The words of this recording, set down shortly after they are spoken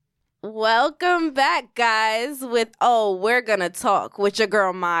Welcome back, guys, with We're Gonna Talk with your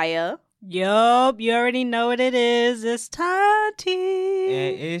girl Maya. Yup, you already know what it is. It's Tati.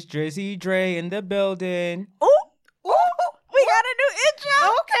 And it's Drizzy Dre in the building. Ooh, we got a new intro.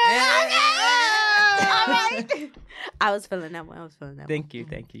 Okay. All right. I was feeling that one. Thank you.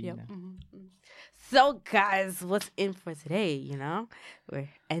 Yep. You know. Mm-hmm. So, guys, what's in for today? You know, we're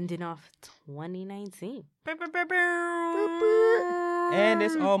ending off 2019. And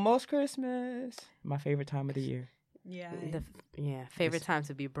it's almost Christmas. My favorite time of the year. Yeah. Favorite time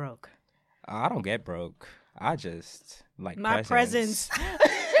to be broke. I don't get broke. I just like My presents.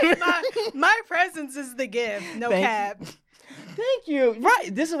 my presence is the gift. No cap. Thank you. Right.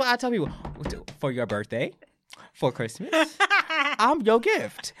 This is what I tell people. For your birthday, for Christmas, I'm your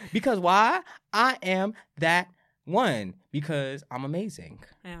gift. Because why? I am that one. Because I'm amazing.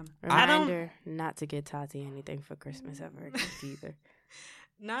 Reminder not to get Tati anything for Christmas ever again either.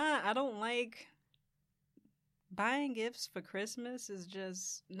 Nah, I don't like buying gifts for Christmas. Is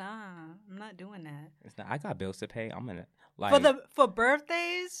just I'm not doing that. It's not. I got bills to pay. I'm gonna like for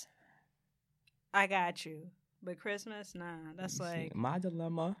birthdays. I got you, but Christmas, nah. That's like my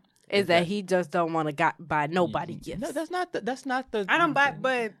dilemma is that he just don't want to buy nobody gifts. No, that's not the. I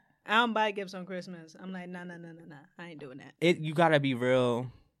don't buy gifts on Christmas. I'm like, nah. I ain't doing that. You gotta be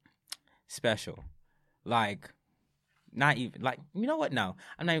real special, like. Not even like you know what? No,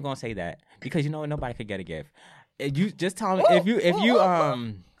 I'm not even gonna say that because you know what? Nobody could get a gift. You just tell me if you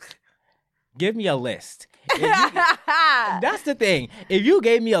give me a list. That's the thing. If you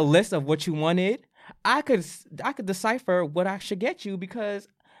gave me a list of what you wanted, I could decipher what I should get you because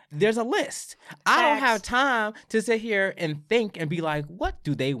there's a list. I don't have time to sit here and think and be like, what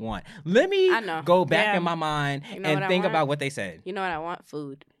do they want? Let me go back in my mind and think about what they said. You know what I want?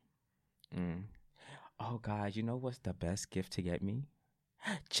 Food. Oh, God, you know what's the best gift to get me?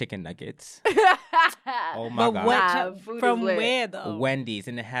 Chicken nuggets. Oh, my God. From where, though? Wendy's,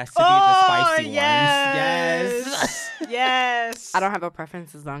 and it has to be the spicy ones. Yes. I don't have a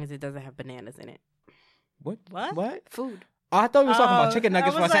preference as long as it doesn't have bananas in it. What? Food. Oh, I thought you were talking about chicken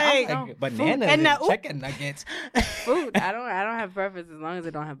nuggets. I was like bananas and chicken nuggets. Food. I don't have a preference as long as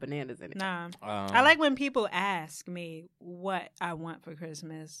it don't have bananas in it. Nah. I like when people ask me what I want for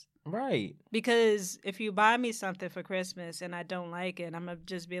Christmas. Right. Because if you buy me something for Christmas and I don't like it, I'm going to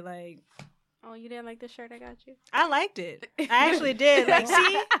just be like, oh, you didn't like the shirt I got you? I liked it. I actually did. Like,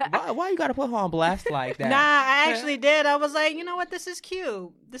 see? Why you got to put her on blast like that? Nah, I actually did. I was like, you know what? This is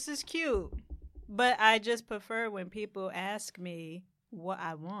cute. But I just prefer when people ask me what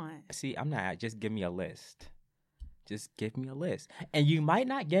I want. See, I'm not. Just give me a list. Just give me a list. And you might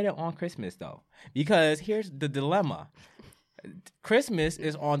not get it on Christmas, though. Because here's the dilemma. Christmas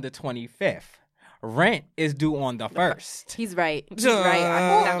is on the 25th. Rent is due on the 1st. He's right. I'm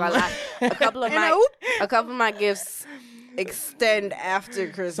not gonna lie. A couple of my gifts extend after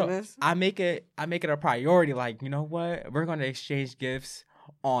Christmas. So I make it a priority. Like, you know what? We're gonna exchange gifts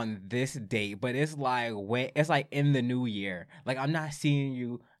on this date, but it's like in the new year. Like, I'm not seeing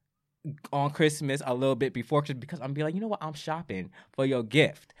you on Christmas a little bit before Christmas because I'm be like, you know what? I'm shopping for your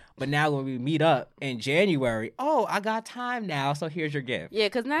gift. But now when we meet up in January, I got time now, so here's your gift. Yeah,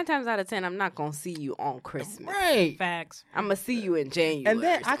 because 9 times out of 10, I'm not going to see you on Christmas. Right. Facts. I'm going to see you in January. And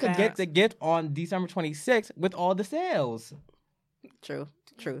then I could get the gift on December 26th with all the sales. True.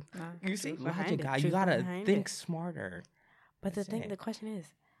 You see? You got to think smarter. But the question is,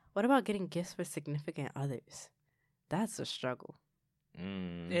 what about getting gifts for significant others? That's a struggle.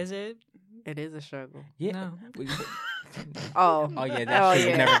 Is it? It is a struggle. Yeah. No. Oh yeah, that's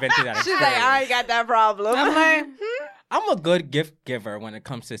true. Never been through that. She's like, I ain't got that problem. I'm like, I'm a good gift giver when it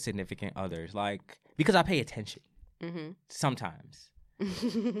comes to significant others, like because I pay attention. Mm-hmm. Sometimes,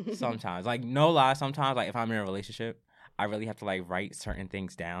 like no lie. Sometimes, like if I'm in a relationship, I really have to like write certain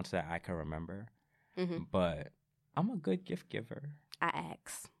things down so that I can remember. Mm-hmm. But I'm a good gift giver. I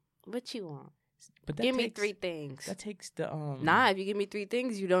ask, what you want? But give me 3 things. That takes the Nah, if you give me 3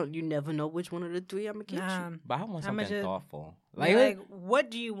 things, you never know which one of the 3 I'm gonna get you. But I want something thoughtful. Like, what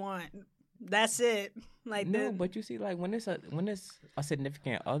do you want? That's it. Like no, but you see, like when it's a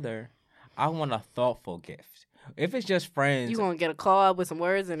significant other, I want a thoughtful gift. If it's just friends, you gonna get a card with some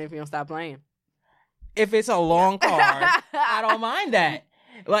words, and if you don't stop playing. If it's a long card, I don't mind that.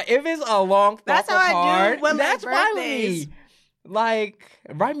 Like if it's a long thoughtful card, that's fine with me. Like,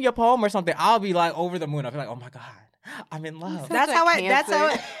 write me a poem or something. I'll be like over the moon. I'll be like, oh my God, I'm in love. That's how I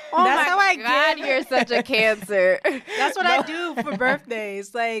God, you're such a Cancer. That's what I do for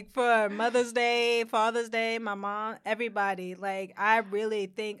birthdays. Like for Mother's Day, Father's Day, my mom, everybody. Like I really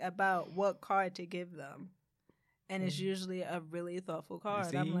think about what card to give them. and it's usually a really thoughtful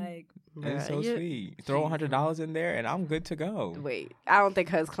card. I'm like, it's so sweet. Throw $100 in there, and I'm good to go. Wait, I don't think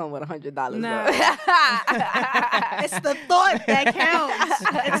hers come with $100. nah. It's the thought that counts.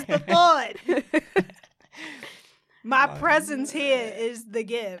 It's the thought. My presence here is the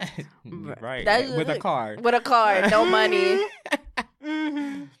gift. Right. That's With a card. With a card, no money.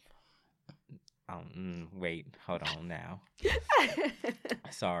 Mm-hmm. Wait, hold on now.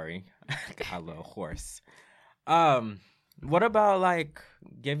 Sorry. Got a little hoarse. What about like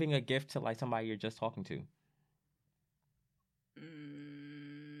giving a gift to like somebody you're just talking to?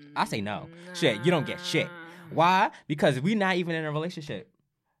 I say no. Shit, you don't get shit. Why? Because we're not even in a relationship.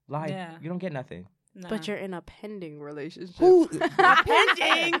 Like, you don't get nothing. Nah. But you're in a pending relationship. Who?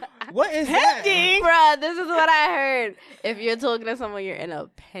 Pending? What is Pending? Bruh, this is what I heard. If you're talking to someone, you're in a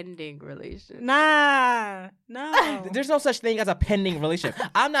pending relationship. Nah. No. that? There's no such thing as a pending relationship.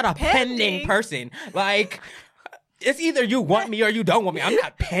 I'm not a pending person. Like, it's either you want me or you don't want me. I'm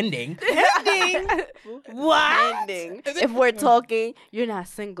not pending. Pending? What? Pending. If we're talking, you're not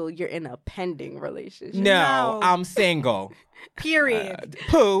single. You're in a pending relationship. No, I'm single. Period.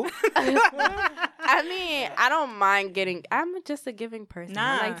 Pooh. I mean, I don't mind getting. I'm just a giving person.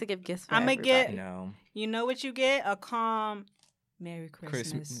 Nah. I like to give gifts. For I'ma everybody. get- No. You know what you get? A calm Merry Christmas.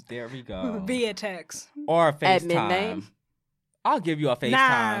 Christmas. There we go. Via text. Or a FaceTime. At midnight? I'll give you a FaceTime.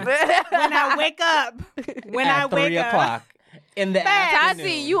 Nah. When I wake up. When I at 3 wake up. o'clock in the afternoon.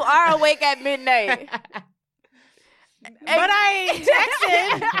 Tati, you are awake at midnight. But I ain't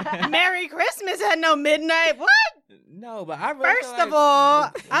texting Merry Christmas at no midnight. What? No, but I really First of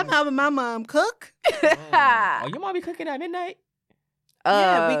all, I'm helping my mom cook. Oh, your mom be cooking at midnight?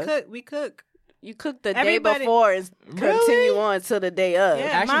 Yeah, we cook. You cook the Everybody- day before and continue on till the day of. Yeah.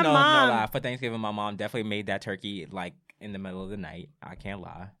 Actually, my no mom- lie. For Thanksgiving, my mom definitely made that turkey like in the middle of the night. I can't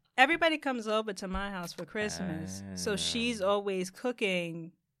lie. Everybody comes over to my house for Christmas. So she's always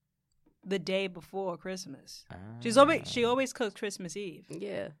cooking the day before Christmas. She always cooks Christmas Eve.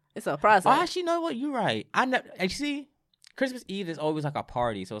 Yeah, it's a process. Oh, actually, you know what? You're right. See, Christmas Eve is always like a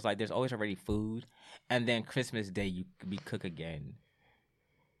party, so it's like there's always already food, and then Christmas Day we cook again.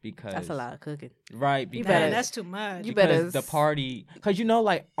 Because That's a lot of cooking. right? You Because better- That's too much. You because better- the party, because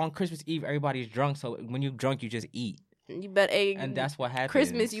like on Christmas Eve everybody's drunk, so when you're drunk you just eat, You better. and that's what happens.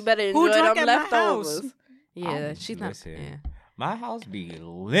 Christmas. You better Who enjoy drunk them at my leftovers. house? Yeah, she's not. Listen, Yeah. my house be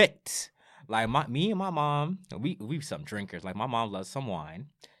lit. Like me and my mom, we some drinkers. Like my mom loves some wine.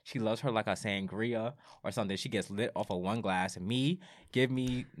 She loves her like a sangria or something. She gets lit off of one glass. And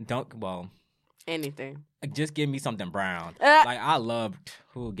Anything. just give me something brown. Like I love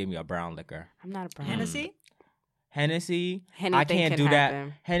who give me a brown liquor. I'm not a brown. Hennessy? Hennessy, Anything I can't can do that.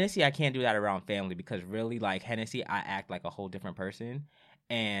 happen. Hennessy, I can't do that around family because really, like Hennessy, I act like a whole different person,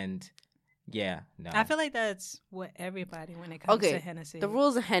 and yeah, no. I feel like that's what everybody when it comes Okay, to Hennessy. The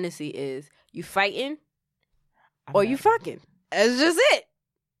rules of Hennessy is you fighting I'm or not- you fucking. That's just it.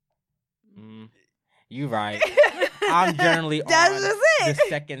 You right. I'm generally That's on just the it.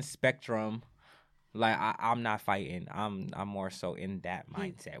 second spectrum. Like I'm not fighting. I'm more so in that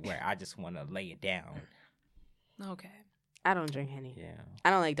mindset where I just want to lay it down. Okay. I don't drink Henny. Yeah. I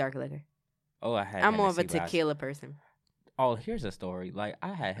don't like dark liquor. Oh, I had. I'm more of a Hennessy last- tequila person. Oh, here's a story. Like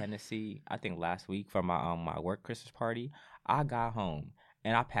I had Hennessy, I think last week for my work Christmas party. I got home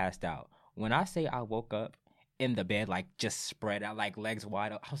and I passed out. When I say I woke up in the bed, like just spread out, like legs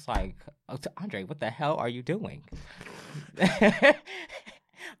wide up, I was like, Andre, what the hell are you doing?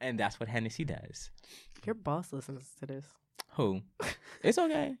 And that's what Hennessy does. Your boss listens to this. Who? It's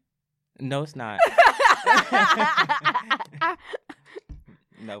okay. No, it's not.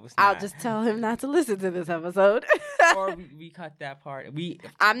 No, it's not. I'll just tell him not to listen to this episode. Or we cut that part.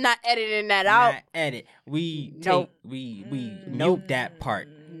 I'm not editing that out. Not edit. We Nope. we mute that part.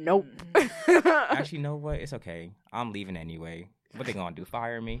 Nope. Actually, you know what? It's okay. I'm leaving anyway. What they gonna do?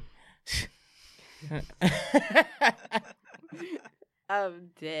 Fire me? I'm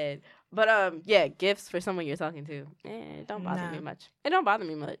dead. But yeah, gifts for someone you're talking to. It don't bother me much. It don't bother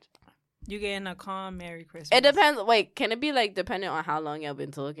me much. You getting a calm Merry Christmas. It depends. Wait, can it be like depending on how long y'all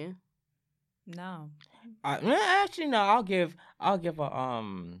been talking? No. Actually, no. I'll give a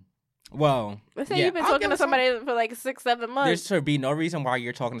Well, Let's say yeah, you've been I'll talking give to it some- somebody for like 6-7 There months. should be no reason why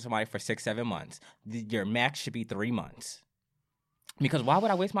you're talking to somebody for 6-7 months. Your max should be 3 months. Because why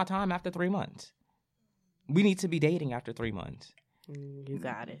would I waste my time after 3 months? We need to be dating after 3 months. You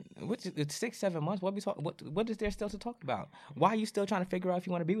got it. It's 6-7 months. What we talk? What is there still to talk about? Why are you still trying to figure out if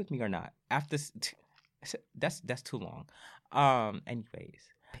you want to be with me or not? After that's too long. Anyways.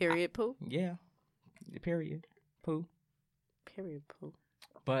 Period poo. Yeah. Period. Poo. Period poo.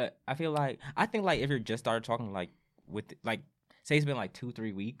 But I think like if you're just started talking like like, say it's been like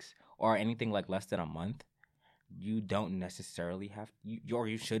 2-3 weeks or anything like less than a month, you don't necessarily have or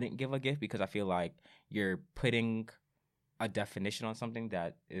you shouldn't give a gift, because I feel like you're putting a definition on something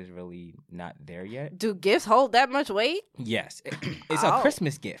that is really not there yet. Do gifts hold that much weight? Yes, it's a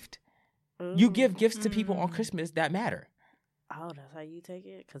Christmas gift. You give gifts to people on Christmas that matter. Oh, that's how you take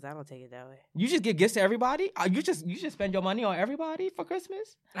it? Because I don't take it that way. You just give gifts to everybody? You just spend your money on everybody for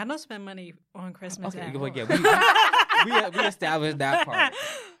Christmas? I don't spend money on Christmas. Okay, well, yeah, we established that part.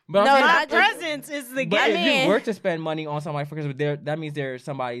 But no, my presents is the gift. But if you were to spend money on somebody for Christmas, that means there's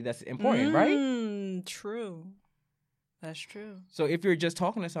somebody that's important, right? True. That's true. So if you're just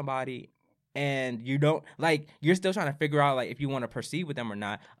talking to somebody and you don't, like, you're still trying to figure out, like, if you want to proceed with them or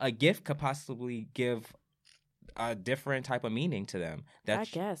not, a gift could possibly give a different type of meaning to them. I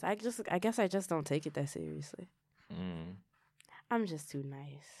guess I just don't take it that seriously. I'm just too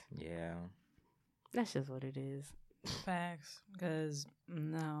nice. Yeah. That's just what it is. Facts. Because,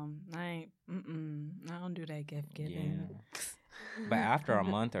 no, I don't do that gift giving. Yeah. But after a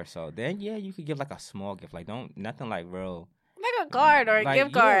month or so, then, yeah, you could give, like, a small gift. Like, nothing, like, real... Like a card or a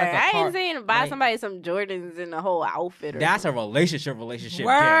gift card. Like I ain't saying buy somebody some Jordans and a whole outfit. That's a relationship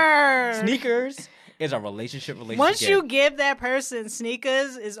gift. Sneakers is a relationship Once gift. you give that person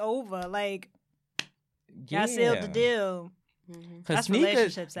sneakers, it's over. Like, y'all sealed the deal. Because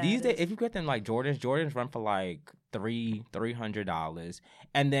sneakers these days, if you get them like Jordans run for like $300.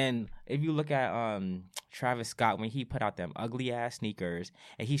 And then if you look at Travis Scott, when he put out them ugly ass sneakers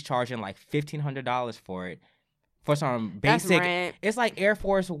and he's charging like $1,500 for it. For some basic, it's like Air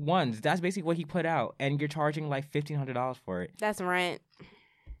Force Ones. That's basically what he put out, and you're charging like $1,500 for it. That's rent.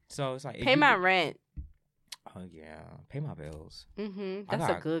 So it's like pay my rent. Oh yeah, pay my bills. That's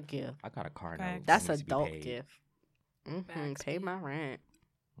a good gift. I got a car note. That's adult gift. Pay my rent.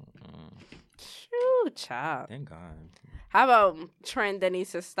 Shoot, child. Thank God. How about trend that needs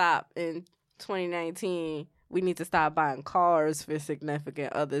to stop in 2019? We need to stop buying cars for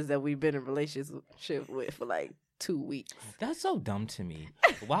significant others that we've been in relationship with for like 2 weeks. That's so dumb to me.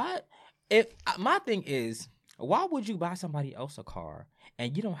 Why? My thing is, why would you buy somebody else a car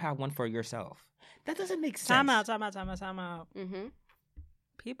and you don't have one for yourself? That doesn't make sense. Time out.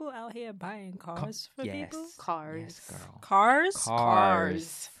 People out here buying cars for people? Cars. Yes, girl. Cars? CAR.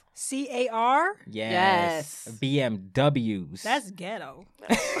 Yes. BMWs. That's ghetto.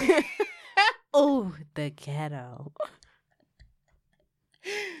 Oh, the ghetto.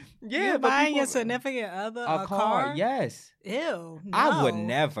 Yeah, you're buying your significant other a car? Yes. Ew. No. I would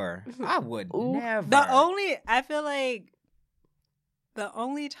never. Never. I feel like the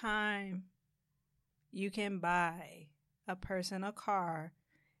only time you can buy a person a car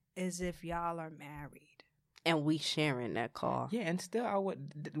is if y'all are married. And we sharing that car. Yeah, and still I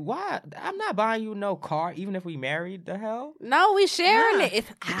would. Why? I'm not buying you no car, even if we married. The hell? No, we sharing it.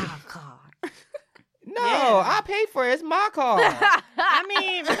 It's our car. No, yeah. I paid for it. It's my car. I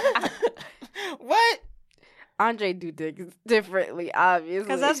mean, what? Andre do things differently, obviously.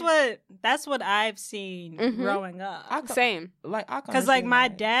 Because that's what I've seen growing up. Same. Because like my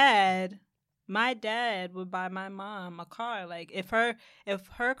dad would buy my mom a car. Like if her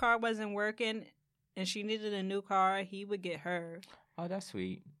car wasn't working and she needed a new car, he would get her. Oh, that's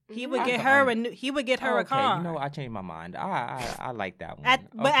sweet. He would get her a car. You know, I changed my mind. I like that one.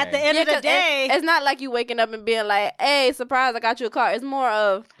 But at the end of the day, it's not like you waking up and being like, "Hey, surprise! I got you a car." It's more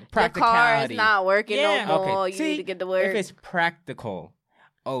of the car is not working no more. Okay. You need to get to work. If it's practical,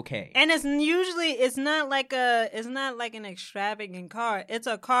 okay. And it's not like an extravagant car. It's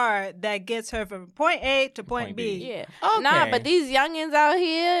a car that gets her from point A to point B. Yeah. Okay. Nah, but these youngins out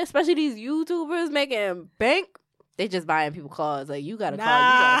here, especially these YouTubers making bank. They just buying people cars. Like, you got a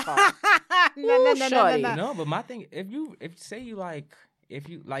car, you got a car. No, but my thing, if say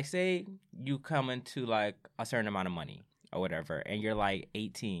you come into like a certain amount of money or whatever, and you're like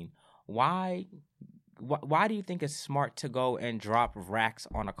 18, why do you think it's smart to go and drop racks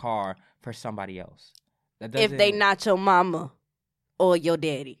on a car for somebody else? If they not your mama or your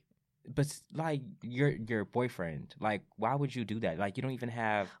daddy. But like your boyfriend, like, why would you do that? Like, you don't even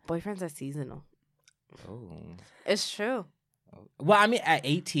have boyfriends are seasonal. Oh, it's true. Well, I mean, at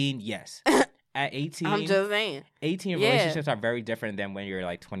 18, yes. At 18, I'm just saying. 18 relationships are very different than when you're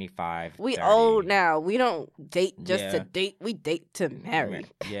like 25. We 30. old now. We don't date just to date. We date to marry.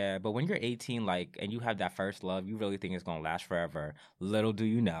 Yeah, but when you're 18, like, and you have that first love, you really think it's gonna last forever. Little do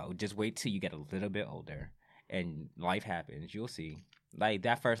you know. Just wait till you get a little bit older, and life happens. You'll see. Like,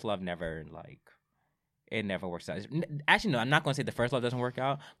 that first love never it never works out. Actually, no, I'm not gonna say the first love doesn't work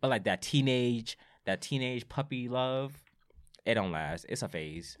out, but like that teenage puppy love, it don't last. It's a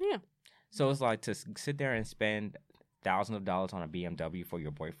phase. Yeah. So it's like to sit there and spend thousands of dollars on a BMW for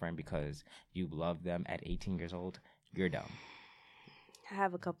your boyfriend because you love them at 18 years old, you're dumb. I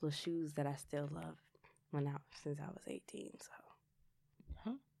have a couple of shoes that I still love since I was 18. So,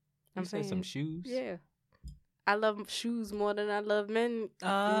 Huh? I'm You said some shoes? yeah, I love shoes more than I love men.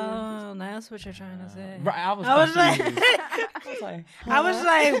 Oh, that's what you're trying to say. Right, I was like, confused. I was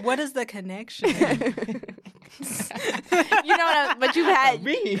like, what is the connection? You know what? But you have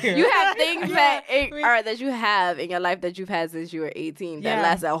things that you have in your life that you've had since you were 18 that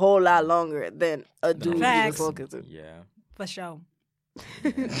last a whole lot longer than a dude you was talking to. Yeah. For sure.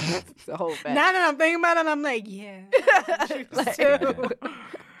 It's a whole fact. Now that I'm thinking about it, I'm like, yeah.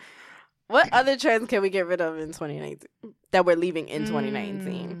 What other trends can we get rid of in 2019 that we're leaving in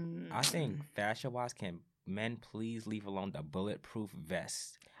 2019? I think fashion-wise, can men please leave alone the bulletproof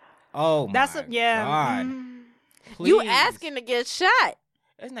vest? Oh, my God. You Please. asking to get shot.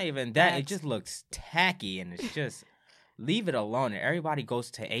 It's not even that. It just looks tacky, and it's just, leave it alone. And everybody goes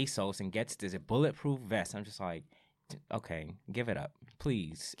to ASOS and gets this bulletproof vest. I'm just like, okay, give it up.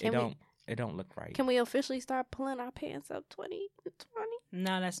 Please. It don't look right. Can we officially start pulling our pants up 2020?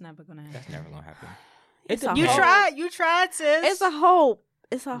 No, that's never going to happen. That's never going to happen. You tried, sis. It's a hope.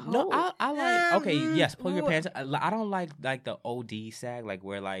 It's a hope. No, I like, okay, yes, pull your pants. I don't like the OD sag, like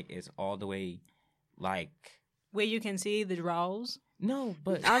where like it's all the way, like. Where you can see the draws. No,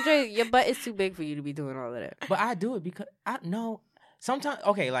 but. Andre, your butt is too big for you to be doing all of that. But I do it because sometimes,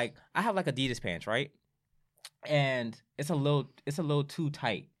 okay, like I have like Adidas pants, right? And it's a little too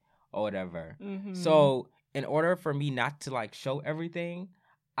tight or whatever. Mm-hmm. So in order for me not to like show everything,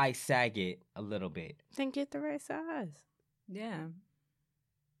 I sag it a little bit. Then get the right size. Yeah.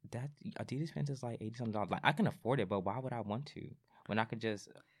 That Adidas pants is like $80-something. Like I can afford it, but why would I want to when I could just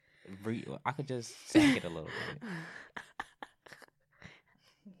sag it a little bit.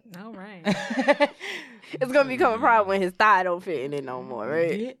 All right. It's gonna become a problem when his thigh don't fit in it no more,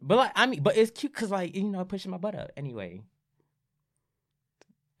 right? Yeah, but like but it's cute because like it pushes my butt up anyway.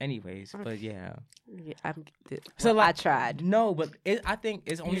 Anyways, but yeah. So like, I tried. No, but I think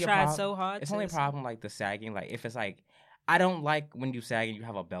it's only you a tried problem. So hard. It's only a problem like the sagging. Like if it's like, I don't like when you sag and you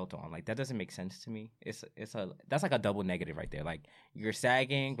have a belt on. Like that doesn't make sense to me. That's like a double negative right there. Like you're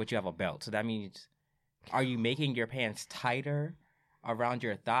sagging, but you have a belt. So that means, are you making your pants tighter around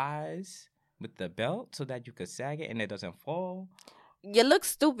your thighs with the belt so that you could sag it and it doesn't fall? You look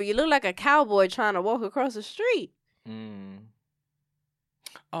stupid. You look like a cowboy trying to walk across the street.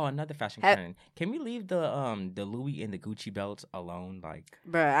 Oh, another fashion trend. Can we leave the Louis and the Gucci belts alone? Like,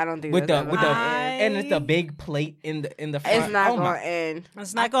 bruh, I don't think with that's the and it's the big plate in the front. It's not going to end.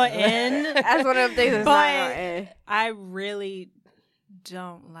 It's not going to end. That's one of them things. It's not going to end. I really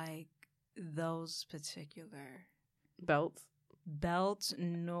don't like those particular belts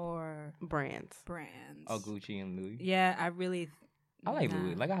nor brands. Oh, Gucci and Louis. Yeah, I really. I like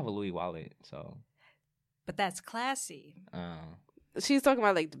Louis. Like I have a Louis wallet, so. But that's classy. She's talking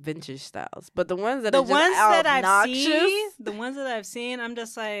about like the vintage styles, but the ones that I've seen, I'm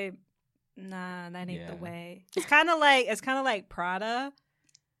just like, nah, that ain't the way. It's kind of like Prada.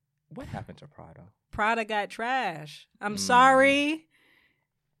 What happened to Prada? Prada got trash. I'm sorry,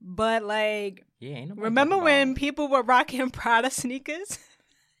 but like, remember when people were rocking Prada sneakers?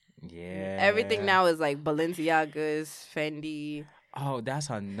 Yeah, everything now is like Balenciagas, Fendi. Oh, that's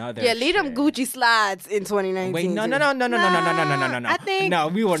another. Yeah, leave them Gucci slides in 2019. Wait, no. I think no,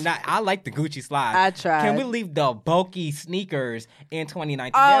 we were not. I like the Gucci slides. I tried. Can we leave the bulky sneakers in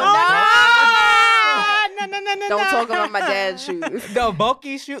 2019? Oh no! Don't talk about my dad's shoes. The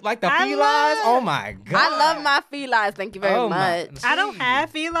bulky shoes, like the felines. Oh my God! I love my felines. Thank you very much. I don't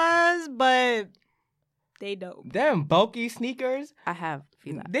have felines, but they dope. Them bulky sneakers. I have.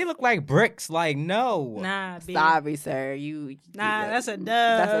 They look like bricks. Like no. Nah, B. Sorry, sir. That's a dub.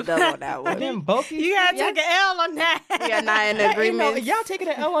 That's a dub on that one. Them bulky. You gotta take an L on that. Yeah, not in agreement. Y'all taking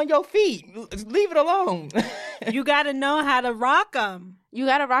an L on your feet. Leave it alone. You gotta know how to rock them. You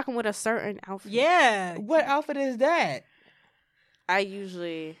gotta rock them with a certain outfit. Yeah. What outfit is that? I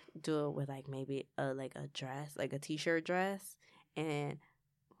usually do it with like maybe a dress, like a t-shirt dress, and.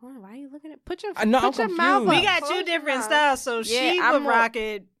 Why are you looking at? Put your mouth up. We got two different styles, so she would rock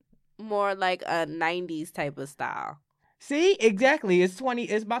it more like a 90s type of style. See, exactly. It's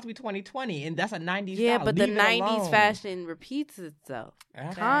about to be 2020, and that's a 90s style. Yeah, but Leave the 90s fashion repeats itself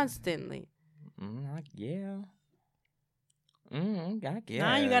constantly. Yeah. I guess.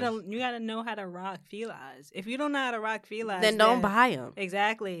 Nah, you gotta know how to rock felines. If you don't know how to rock felines, then don't buy them.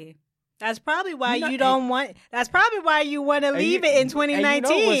 Exactly. That's probably why you don't want. That's probably why you want to leave it in 2019. And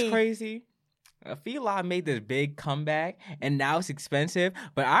you know what's crazy? Fila made this big comeback, and now it's expensive.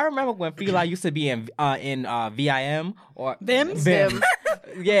 But I remember when Fila used to be in VIM or Vim's? Vim.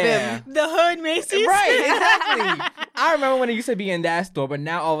 Yeah. The hood Macy's. Right, exactly. I remember when it used to be in that store, but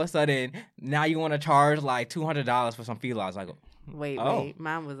now all of a sudden, now you want to charge like $200 for some Filas. Like, Wait.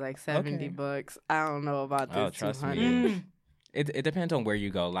 Mine was like $70. I don't know about this. oh, trust 200. me. It depends on where you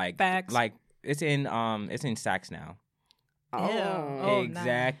go. Like, Facts. like it's in Saks now. Oh, Oh,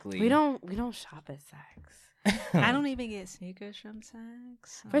 exactly. we don't shop at Saks. I don't even get sneakers from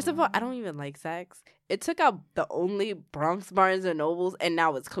Saks. First of all, I don't even like Saks. It took out the only Bronx Barnes and Nobles, and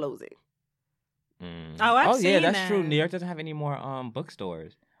now it's closing. Mm. Oh, I've yeah, seen that's that. true. New York doesn't have any more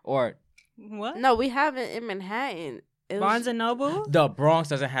bookstores. Or What? No, we have it in Manhattan. It was- Barnes and Noble? the Bronx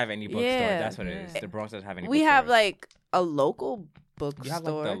doesn't have any bookstores. Yeah. That's what it is. Yeah. The Bronx doesn't have any we bookstores. have like a local you have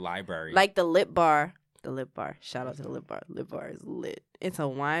bookstore, like the library. like the Lip Bar. The Lip Bar. Shout out to the Lip Bar. Lip Bar is lit. It's a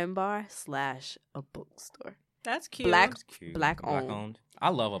wine bar / a bookstore. That's cute. Black- That's cute. black owned. I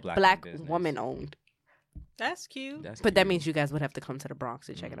love a black Black business. woman owned. That's cute. That's But that cute. means you guys would have to come to the Bronx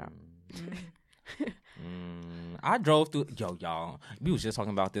to check it out. I drove through. Y'all. We was just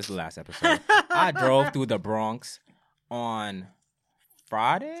talking about this last episode. I drove through the Bronx on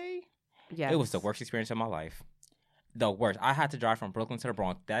Friday. Yeah, It was the worst experience of my life. The worst. I had to drive from Brooklyn to the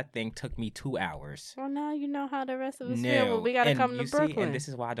Bronx. That thing took me 2 hours. Well, now you know how the rest of us feel. When we gotta And come to you see, Brooklyn. and this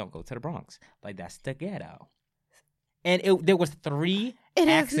is why I don't go to the Bronx. Like, that's the ghetto. And there was 3 It is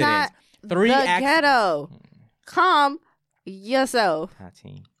accidents. not 3 the accidents. ghetto. Calm yourself.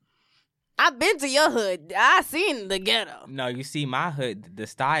 Tati. I've been to your hood. I seen the ghetto. No, you see, my hood, the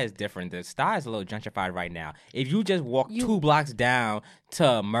style is different. The style is a little gentrified right now. If you just walk 2 blocks down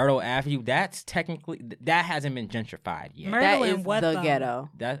to Myrtle Avenue, that's technically, that hasn't been gentrified yet. Myrtle That and is what, the though? ghetto.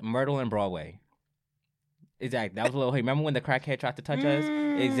 That Myrtle and Broadway. Exactly. That was a little. Remember when the crackhead tried to touch us?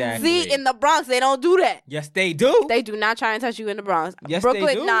 Exactly. See, in the Bronx, they don't do that. Yes, they do. They do not try and touch you in the Bronx. Yes, they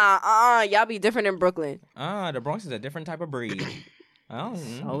Brooklyn, do. nah, y'all be different in Brooklyn. The Bronx is a different type of breed.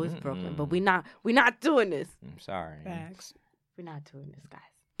 So is Brooklyn, but we not doing this. I'm sorry. Facts. We're not doing this, guys.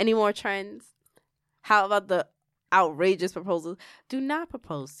 Any more trends? How about the outrageous proposals? Do not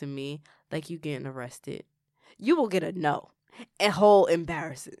propose to me like you getting arrested. You will get a no. And whole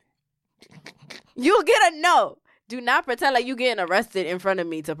embarrassing. You'll get a no. Do not pretend like you getting arrested in front of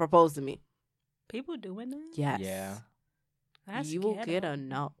me to propose to me. People doing that? Yes. Yeah. That's you will ghetto. get a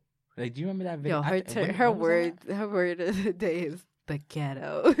no. Like, do you remember that video? Yo, her word of the day is the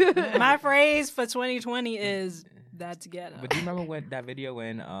ghetto. My phrase for 2020 is that's ghetto. But do you remember when that video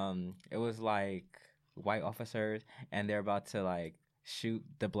when it was like white officers and they're about to like shoot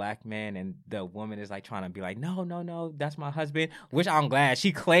the black man and the woman is like trying to be like, no, that's my husband. Which I'm glad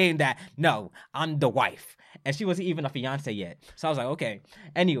she claimed that no, I'm the wife, and she wasn't even a fiance yet. So I was like, okay.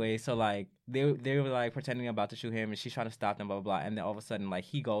 Anyway, so like they were like pretending about to shoot him, and she's trying to stop them, blah blah blah, and then all of a sudden like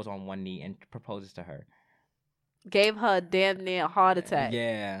he goes on one knee and proposes to her. Gave her a damn near heart attack.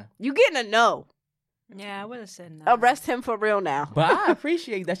 Yeah. You getting a no. Yeah, I would have said no. Arrest him for real now. But I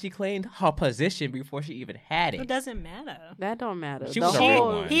appreciate that she claimed her position before she even had It it. doesn't matter. That don't matter. She The was a whole- real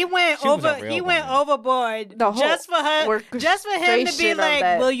one. He went She was a over. real He went woman. overboard The whole just for her. Just for him to be orchestration of like,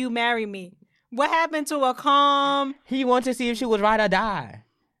 that. "Will you marry me?" What happened to a calm? He wanted to see if she was ride or die.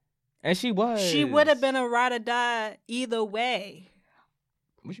 And she was. She would have been a ride or die either way.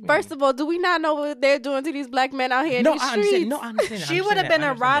 What you mean? First of all, do we not know what they're doing to these black men out here in no, these I streets? understand. No, I understand. She would have been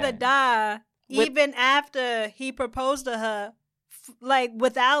a ride or die With- even after he proposed to her, like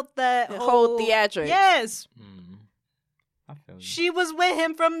without the whole theatrics. Yes, I feel you. she was with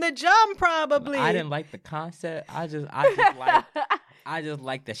him from the jump, probably. I didn't like the concept. I just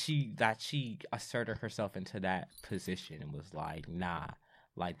like that she asserted herself into that position and was like, nah,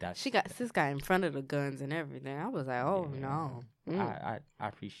 like that. She got this guy in front of the guns and everything. I was like, oh no. I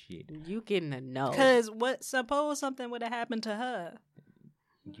appreciate it. You getting a no. Because suppose something would have happened to her.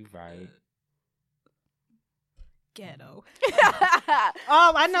 You right. Ghetto.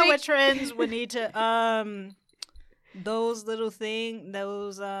 Oh, I know Speak- what trends would need to those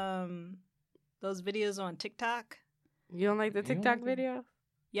videos on TikTok. You don't like the You don't TikTok like it? video?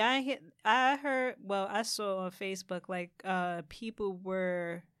 Yeah, I saw on Facebook like people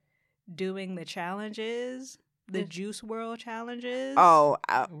were doing the challenges, the Juice World challenges. Oh,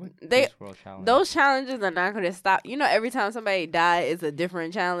 What they Juice WRLD challenge? those challenges are not going to stop. You know, every time somebody died, it's a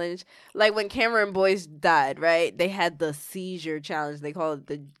different challenge. Like when Cameron Boyce died, right? They had the seizure challenge. They call it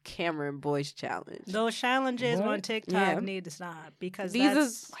the Cameron Boyce challenge. Those challenges What? on TikTok Yeah. need to stop because These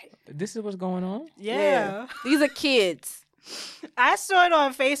that's are This is what's going on. yeah. These are kids. I saw it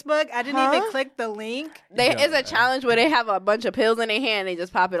on Facebook. I didn't even click the link. It's a challenge where they have a bunch of pills in their hand. They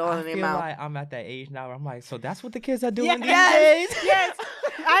just pop it all in their mouth. Like I'm at that age now where I'm like, so that's what the kids are doing these Yes. days? Yes.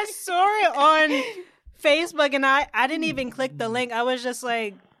 I saw it on Facebook and I didn't even click the link. I was just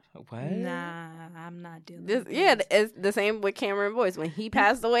like, What? nah, I'm not doing This, this. yeah, it's the same with Cameron Boyce. When he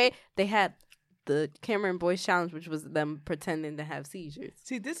passed away, they had the Cameron Boyce challenge, which was them pretending to have seizures.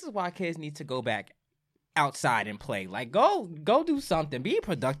 See, this is why kids need to go back outside and play. Like, go do something. Be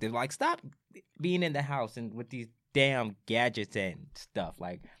productive. Like, stop being in the house and with these damn gadgets and stuff.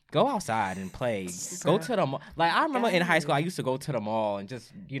 Like, go outside and play. Go to the mall. Like, I remember in high school, I used to go to the mall and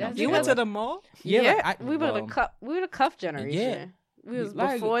just, That's You went to the mall? Yeah, like, we were the cuff generation. We was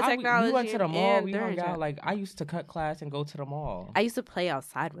before technology. We went to the mall. and We during hung out. it. Like, I used to cut class and go to the mall. I used to play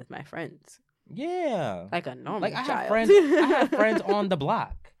outside with my friends, Yeah. like a normal Like, I child. have friends on the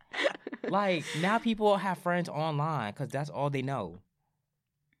block. Like, now people have friends online because that's all they know.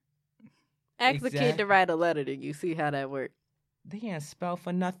 Ask the kid Exactly. to write a letter to you. See how that works. They can't spell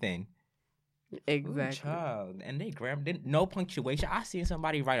for nothing. Ooh, Exactly. child. And they no punctuation. I seen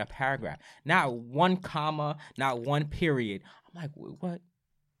somebody write a paragraph, not one comma, not one period. I'm like, what?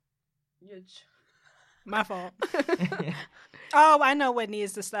 My fault. Oh, I know what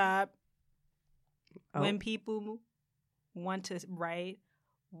needs to stop. Oh. When people want to write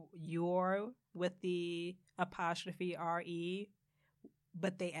your with the apostrophe RE,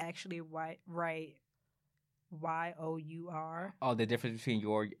 but they actually write YOUR. Oh, the difference between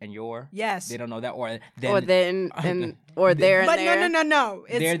your and your. Yes. They don't know that, or then, Or then and or there and But there. no.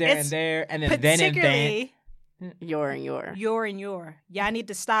 It's, there, it's and there, and then and then. particularly Your and your. your and your. Y'all need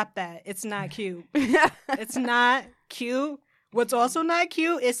to stop that. It's not cute. It's not cute. What's also not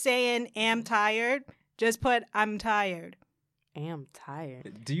cute is saying am tired. Just put I'm tired. Am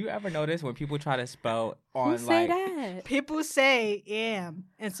tired. Do you ever notice when people try to spell on Who say like? that? People say am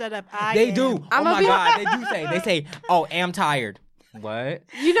instead of I They am. do. Oh I'ma my be- god, they do say. They say, "Oh, am tired." What?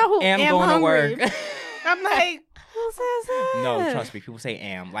 You know who? Am Am going hungry. to work. I'm like, Who says that? No, trust me. People say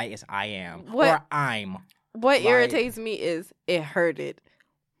am like it's I am What? or I'm. What Like- irritates me is it hurted.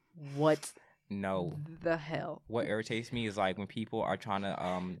 What No. the hell? What irritates me is like when people are trying to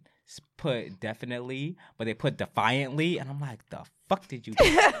put definitely, but they put defiantly, and I'm like, the fuck did you do?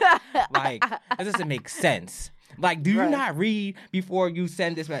 Like, that doesn't make sense. Like, do you Right. not read before you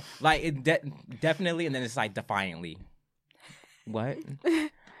send this? Like, it definitely, and then it's like defiantly. What?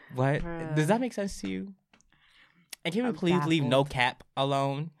 What? Bruh. Does that make sense to you? And can we I'm please leave no baffled. cap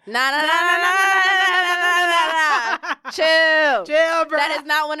alone? Nah. Chill. chill, bro. That is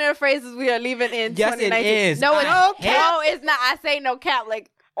not one of the phrases we are leaving in Yes, it 2019. is. No, it's, I hate- no, it's not. I say no cap. Like,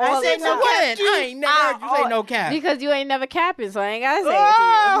 all said the no time. cap. I ain't never heard you say no cap. Because you ain't never capping, so I ain't gotta say it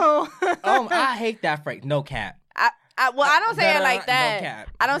to you. Oh, I hate that phrase. No cap. Well, I don't say it like No that. cap.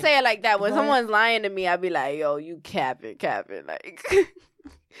 I don't say it like that. When What? someone's lying to me, I be like, "Yo, you capping." Like,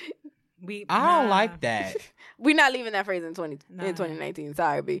 I don't like that. we not leaving that phrase in Nah. 2019.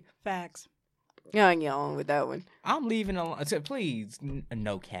 Sorry, B. Facts. You're on your own with that one. I'm leaving alone. So please,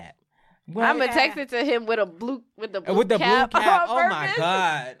 no cap. I'm gonna Yeah. text it to him with the blue With the cap blue cap. on Oh my purpose.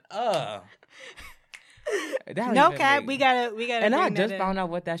 god. That don't No even cap. make- We gotta. And I bring that just in. found out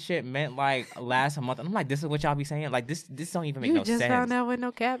what that shit meant like last month. And I'm like, this is what y'all be saying. Like this don't even make You no just sense. found out with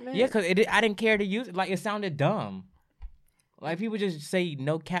no cap, man. Yeah, because I didn't care to use it. Like it sounded dumb. Like people just say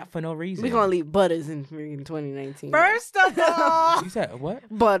no cap for no reason. we gonna leave Butters in freaking 2019. First of all, You said what?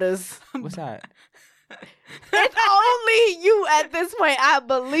 Butters. What's that? It's only you at this point. I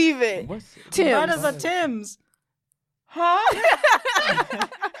believe it. What's Tim's. Butters are Tim's. Huh?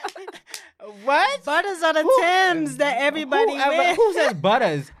 What? Butters are the Tims that everybody wears. Who says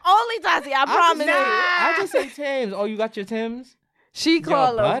Butters? Only Tati. I promise you. I just say Tim's. Oh, you got your Tim's? She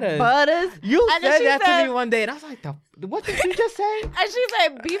called her Butters. Butters. You And then said she that said- to me one day, and I was like, what did you just say? And she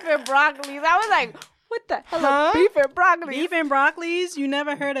said beef and broccoli. I was like, what the hell Huh? is beef and broccoli? Beef and broccolis? You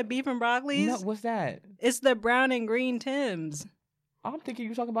never heard of beef and broccolis? No, what's that? It's the brown and green Tims. I'm thinking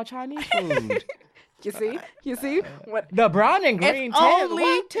you're talking about Chinese food. You see? You see? What? The brown and green It's Tim. only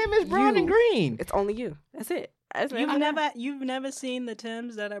What? Tim is brown you. and green. It's only you. That's it. That's You've it. you've never seen the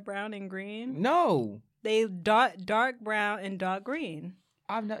Tims that are brown and green? No. They dark brown and dark green.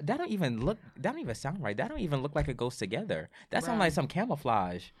 That don't even sound right. That don't even look like it goes together. That sounds Bruh. like some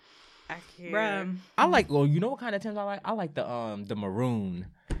camouflage. I can't. Bruh. I like, well, you know what kind of Tims I like? I like the maroon.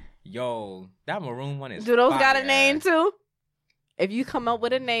 Yo, that maroon one is Do those got a fire. name too? If you come up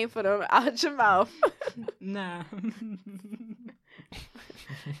with a name for them out your mouth. Nah.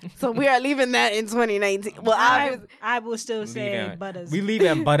 So we are leaving that in 2019. Well, I will still say Leaving- Butters. We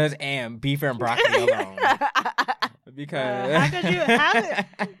leaving Butters and beef and broccoli alone. Because how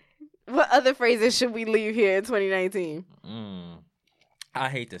could you? What other phrases should we leave here in 2019? I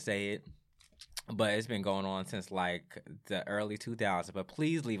hate to say it, but it's been going on since like the early 2000s. But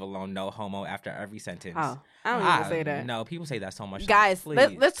please leave alone "no homo" after every sentence. Oh, I don't even say that. No, people say that so much. Guys,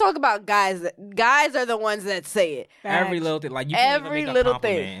 please. let's talk about guys. Guys are the ones that say it. Every little thing, like you can Every even make little a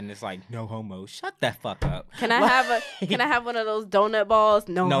compliment thing. and it's like "no homo." Shut that fuck up. Can I have one of those donut balls?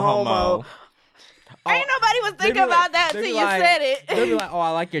 No, No homo. Ain't nobody was They thinking be like- about that they until be you like- said it. They'll be like, "Oh,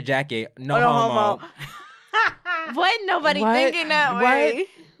 I like your jacket." No, No homo. homo. Wasn't nobody What? thinking that What? way.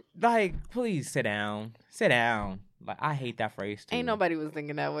 Like, please sit down. Sit down. Like, I hate that phrase too. Ain't nobody was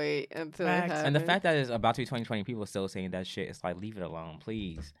thinking that way until it Facts. happened. And the fact that it's about to be 2020, people are still saying that shit. It's like, leave it alone,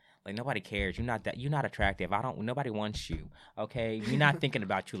 please. Like, nobody cares. You're not attractive. Nobody wants you. Okay, we're not thinking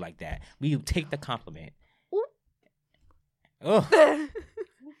about you like that. We take the compliment. Oh,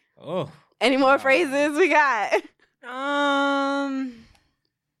 oh. Any more phrases we got?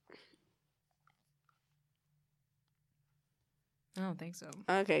 I don't think so.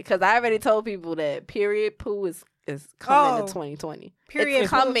 Okay, because I already told people that period poo is coming to Oh. 2020. Period It's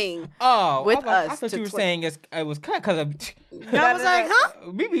poo. coming. Oh, With I us thought to you were tw- saying it was cut because of. I was like,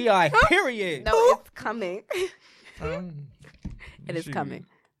 huh? We be like, period. No, it's coming. It is Shoot. coming.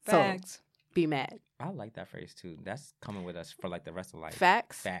 So Facts. be mad. I like that phrase too. That's coming with us for like the rest of life.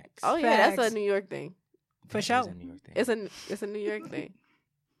 Facts. Facts. Oh yeah, that's Facts. a New York thing. For That sure. is a New York thing. It's a New York thing.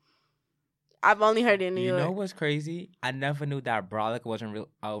 I've only heard it in New You York. know what's crazy? I never knew that brolic wasn't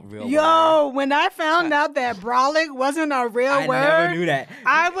a real word. Yo, when I found out that brolic wasn't a real I word, never knew that.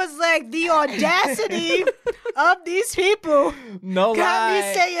 I was like, the audacity of these people No got lie.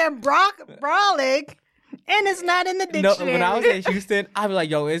 me saying brolic, and it's not in the No, dictionary. when I was in Houston, I'd be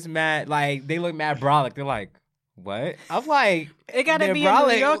like, yo, it's mad. Like, they look mad brolic. They're like, what? I'm like, it gotta they're be a New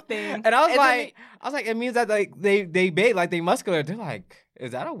brolic. York thing. And I was Isn't like, it means that like they big, like they muscular. They're like,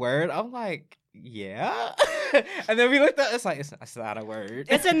 is that a word? I'm like, yeah. And then we looked up, it's like, it's not a word.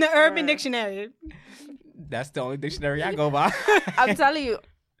 It's in the Urban Dictionary. That's the only dictionary I go by. I'm telling you,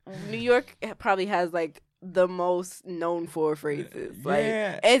 New York probably has like the most known for phrases. Like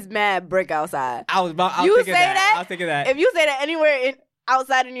Yeah. it's mad brick outside. I was You thinking say that? I was thinking that. If you say that anywhere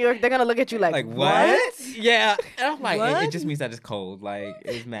outside of New York, they're gonna look at you like, Like what? Yeah, and I'm like, What? it just means that it's cold. Like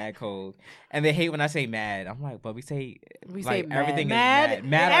it's mad cold, and they hate when I say mad. I'm like, but we say We like say mad. everything Mad. is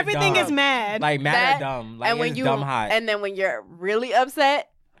mad. Or Everything dumb. is mad. Like mad That- or dumb. Like and when it's you dumb hot. and then when you're really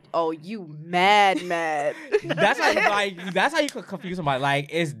upset, oh, you mad. that's how you could confuse somebody. Like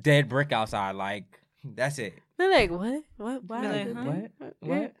it's dead brick outside. Like that's it. They're like, what? Why? Really, is it huh? that?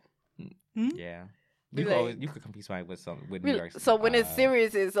 What? Hmm? Yeah. Be You like- could, you could confuse somebody with New Really? York. So when it's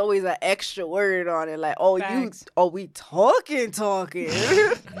serious, it's always an extra word on it. Like, oh, Facts. we talking.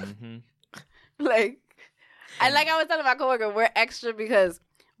 hmm Like, and like I was telling my coworker, we're extra because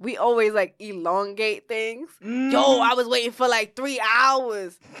we always like elongate things. Mm. Yo, I was waiting for like 3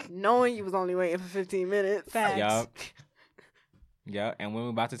 hours, knowing you was only waiting for 15 minutes. Facts. Yup. Yeah, and when we're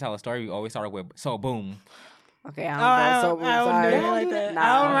about to tell a story, we always start with so boom. Okay, I Oh, don't go so I don't do sorry. it like that.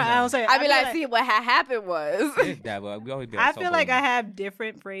 Nah. I don't say. I be feel like, see what had happened was. It's that, but we always be like, I so feel like boom. I have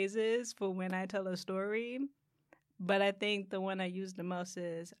different phrases for when I tell a story, but I think the one I use the most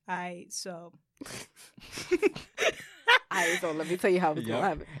is "I so." Alright, so let me tell you how it's Yup. gonna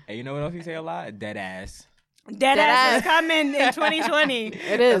happen. And you know what else you say a lot? Dead ass. Dead ass ass. is coming in 2020.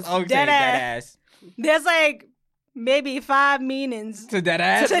 It is. Oh, Dead dead ass. There's like maybe 5 meanings To dead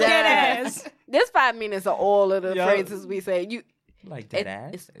ass. to dead ass. There's 5 minutes of all of the Yup. phrases we say. You Like dead it,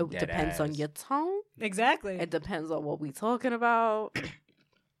 ass. it Dead depends on ass. your tone. Exactly. It depends on what we talking about.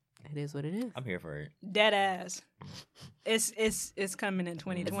 It is what it is. I'm here for it. Dead ass. It's coming in It's a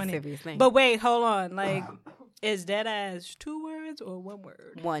 2020. serious thing. But wait, hold on. Like, is dead ass 2 words or 1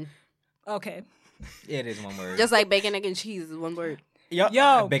 word? One. Okay. It is one word. Just like bacon, egg, and cheese is one word.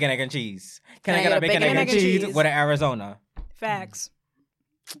 Yo. Bacon, egg, and cheese. Can I get a bacon, egg, and cheese with an Arizona? Facts.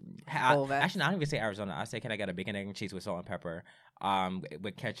 All that. Actually, I don't even say Arizona. I say, can I get a bacon, egg, and cheese with salt and pepper,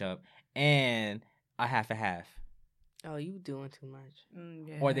 with ketchup, and a half. Oh, you doing too much.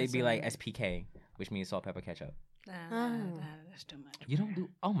 Yeah, Or they'd that's be a- like SPK, which means salt, pepper, ketchup. That's too much. You don't do.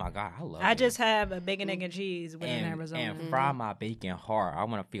 Oh my god, I love. I it. just have a bacon, egg, and cheese with an Arizona. and fry my bacon hard. I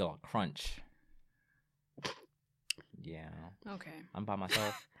want to feel a crunch. Yeah, Okay. I'm by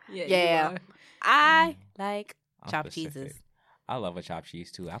myself. Yeah. I like I'm chopped specific. cheeses. I love a chopped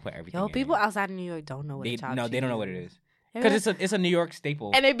cheese too. I put everything. Yo, in people it. outside of New York don't know what a chopped cheese they don't know what it is Yeah. because it's a New York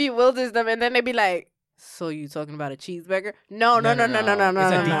staple. And it bewilders them, and then they be like, "So you talking about a cheeseburger? No. It's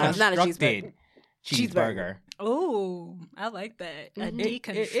a It's not a cheeseburger. deconstructed. cheeseburger. Ooh, I like that. A Mhm.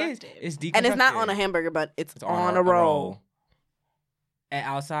 deconstructed. It's deconstructed. And it's not on a hamburger, but it's on a roll. And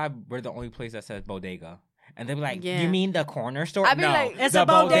outside, we're the only place that says bodega. And they'll be like, Yeah. you mean the corner store? I mean, no, like, It's the a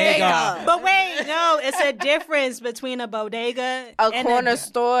bodega. bodega. But wait, no, it's a difference between a bodega A and corner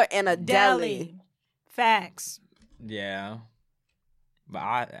store and a deli. Facts. Yeah.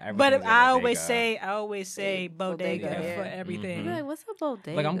 But But I always bodega. say bodega Bodega. for Mhm. everything. You're like, what's a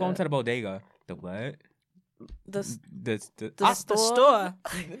bodega? Like, I'm going to the bodega. The what? the It's The the store? store.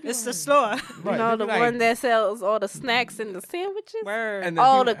 It's the store. Right, no, they the be like- one that sells all the snacks and the sandwiches. Word. And then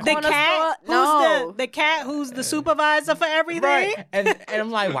Oh, people- the The corner cat store? No. the cat who's the supervisor for everything. Right. And I'm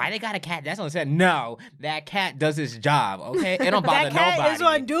like, why they got a cat? That's what I said. No, that cat does his job, okay? It don't bother That cat nobody. is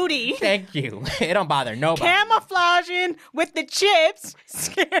on duty. Thank you. It don't bother nobody. Camouflaging with the chips,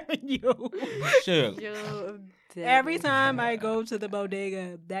 scaring you. Sure. Yo, Every time I go to the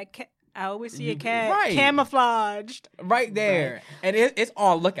bodega, that cat, I always see a cat Right. camouflaged. Right there. And it's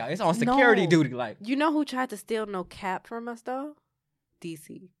on lookout. It's on security No. duty. Like, You know who tried to steal no cap from us though?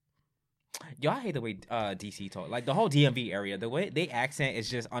 DC. yo, I hate the way DC talk. Like, the whole DMV area, the way they accent is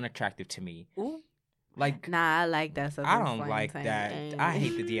just unattractive to me. Ooh. Like, Nah, I like that. I don't like that. I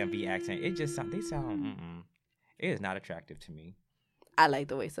hate the DMV accent. It just they sound. It is not attractive to me. I like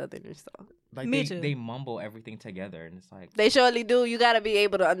the way Southerners talk. Like Me they, too. they mumble everything together, and it's like They surely do. You got to be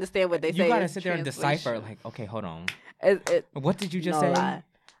able to understand what they say. you gotta in sit there and translation. decipher. Like, okay, hold on. It, What did you just no say? lie.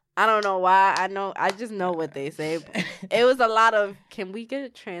 I don't know why. I just know what they say. It was a lot of. Can we get a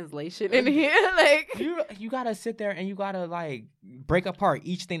translation in here? Like, you gotta sit there and you gotta like break apart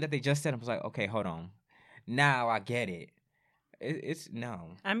each thing that they just said. I was like, okay, hold on. Now I get it. It's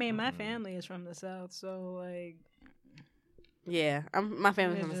no. I mean, my family is from the South, so like. yeah, my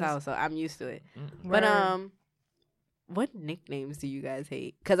family's It from the is. South, so I'm used to it. Mm-mm. But Word. what nicknames do you guys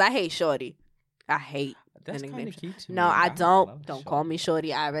hate? Because I hate Shorty. I hate. That's the kind of nickname. cute to No, me. I love don't. Don't Shorty. call me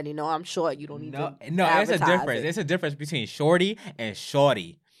Shorty. I already know I'm short. You don't need No, to. no, it's a advertise difference. it. It's a difference between shorty and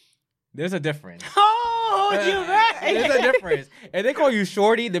shorty. There's a difference. Oh, you right. There's a difference. If they call you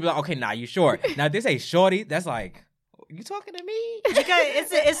shorty, they'll be like, okay, nah, you short. Now if they say shorty, that's like, you talking to me?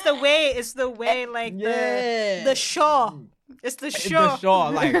 Because it's the way like the shaw. It's the shaw. The shaw,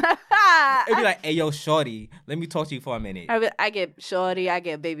 like it'd be like, hey yo, shorty, let me talk to you for a minute. I get Shorty. I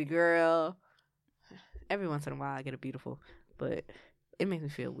get baby girl. Every once in a while, I get a beautiful, but it makes me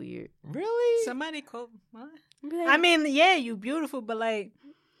feel weird. Really? Somebody quote. What? Be like, I mean, yeah, you beautiful, but like,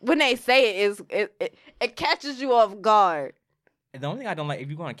 when they say it catches you off guard. The only thing I don't like, if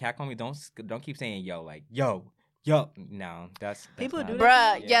you're going to catcall me, don't keep saying yo, like yo. No, that's People not- do Bruh,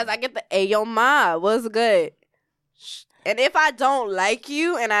 that. yes, I get the Ayo Ma. What's good? And if I don't like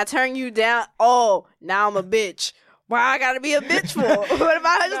you and I turn you down, oh, now I'm a bitch. Why I gotta be a bitch for? What if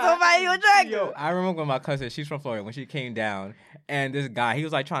I just don't find you attractive? Yo, I remember when my cousin, she's from Florida, when she came down, and this guy, he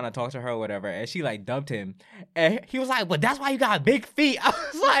was like trying to talk to her or whatever, and she like dubbed him, and he was like, "But that's why you got big feet." I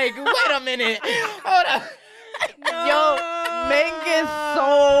was like, "Wait a minute, hold up." Yo, men get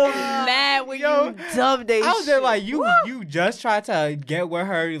so mad when Yo, you dub they I was there shit. like, you just tried to get with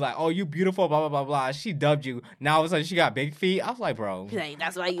her. You're like, oh, you beautiful, blah, blah, blah, blah. She dubbed you. Now all of a sudden she got big feet. I was like, bro. He's like,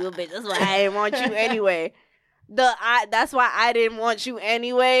 that's why you a bitch. That's why I didn't want you anyway. That's why I didn't want you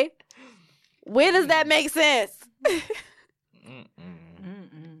anyway. Where does that make sense?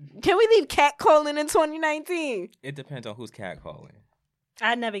 Mm-mm. Can we leave catcalling in 2019? It depends on who's catcalling.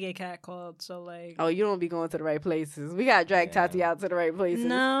 I never get catcalled, so like, Oh, you don't be going to the right places. We gotta drag Yeah. Tati out to the right places.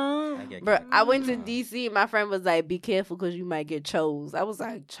 no. I get Bro, I went to catcalled. DC. My friend was like, "Be careful, because you might get chose." I was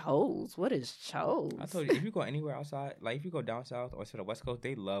like, "Chose? What is chose?" I told you, if you go anywhere outside, like if you go down south or to the West Coast,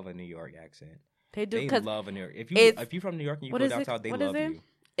 they love a New York accent. They do They because love a New York. it's- If you're from New York and you what go is down it? south, they What is love it? you.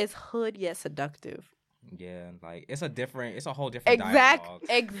 it's hood yet seductive. Yeah, like it's a whole different dialogue.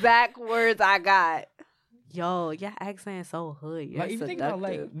 Exact words I got. Yo, your accent so hood. You're Like if you think about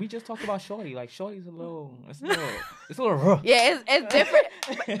like seductive. we just talked about Shorty, like Shorty's it's a little rough. Yeah, it's different.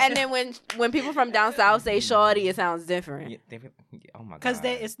 And then when people from down south say shorty, it sounds different. Yeah, oh my god, Because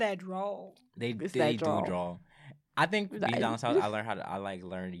it's that drawl. they it's they that do drawl. draw. I think Like- being down south, I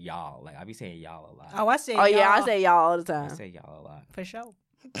learned y'all. Like I be saying y'all a lot. Oh, I say. Oh yeah, I y'all say y'all all the I time. say y'all a lot, for sure.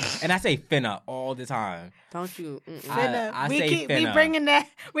 and I say finna all the time. Don't you? Mm-mm. Finna. I we say we finna. bringing that.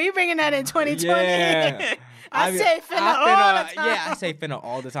 We bringing that in 2020. Yeah. I say finna all the time. Yeah, I say finna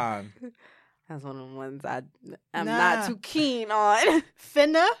all the time. That's one of the ones I'm Nah. not too keen on.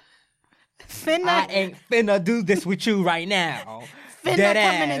 Finna. I Finna. ain't finna do this with you right now. Finna Dead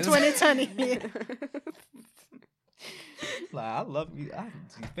coming in ass. 2020. Like, I love you.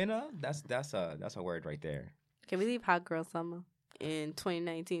 Finna. That's a word right there. Can we leave hot girl summer in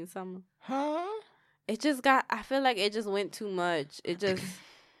 2019 summer? Huh? It just got. I feel like it just went too much. It just.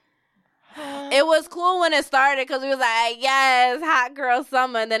 It was cool when it started because it was like, yes, hot girl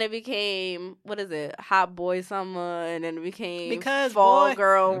summer, and then it became, what is it, hot boy summer, and then it became Because fall boy-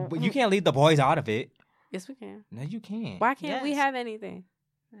 girl. But you can't leave the boys out of it. Yes, we can. No, you can't. Why can't we Yes. have anything?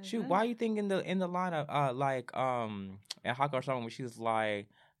 Shoot, why you think in the lineup, at Hot Girl Summer when she was like,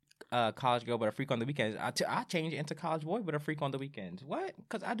 college girl but a freak on the weekends, I changed it into college boy but a freak on the weekends. What?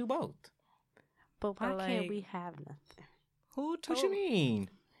 Because I do both. But why But, can't like, we have nothing? Who told? What you mean?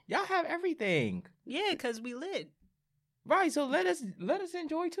 Y'all have everything, Yeah, because we lit. right? So let us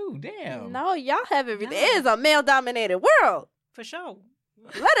enjoy too. Damn. No, y'all have everything. No. It is a male-dominated world. For sure.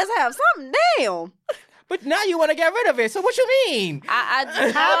 Let us have something. Damn. But now you want to get rid of it. So what you mean? I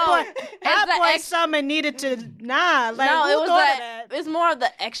Hot no, boy, it's hot the boy ex- summer needed to Like, no, who it was thought like of that? it's more of the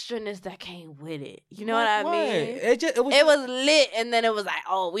extraness that came with it. You know what I What? mean? It It was lit, and then it was like,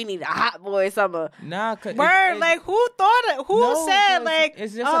 oh, we need a hot boy summer. nah. Cause Word, like who thought it? Who no, said 'cause like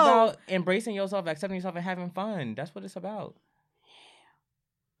it's just oh, about embracing yourself, accepting yourself, and having fun. That's what it's about.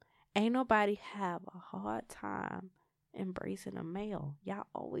 Ain't nobody have a hard time embracing a male. Y'all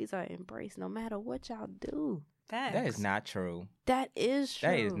always are embraced, no matter what y'all do. facts. That is not true. That is true.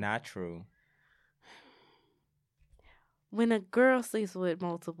 That is not true. When a girl sleeps with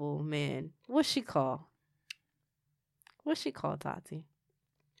multiple men, what's she called? What's she called, Tati?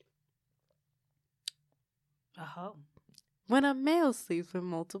 a hoe. When a male sleeps with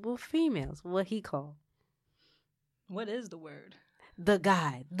multiple females, what he called? What is the word? The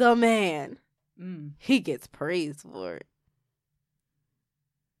guy, the man. Mm. He gets praised for it.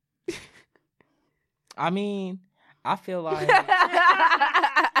 I mean, I feel like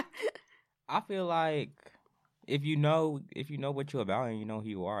if you know what you're about and you know who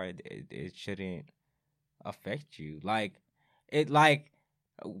you are, it shouldn't affect you.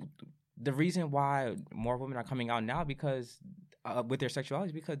 The reason why more women are coming out now because with their sexuality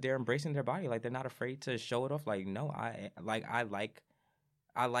is because they're embracing their body. Like they're not afraid to show it off. Like no, I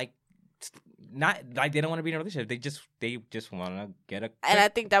like not like they don't want to be in a relationship. They just want to get a. And I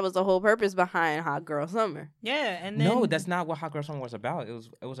think that was the whole purpose behind Hot Girl Summer. Yeah, and then No, that's not what Hot Girl Summer was about. It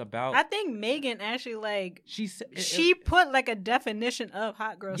was about. I think Megan actually like She said she put like a definition of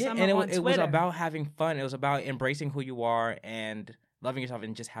hot girl yeah, summer and on it was Twitter. about having fun. It was about embracing who you are and loving yourself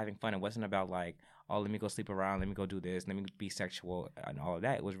and just having fun. It wasn't about like, oh, let me go sleep around, let me go do this, let me be sexual and all of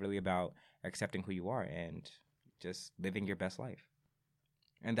that. It was really about accepting who you are and just living your best life.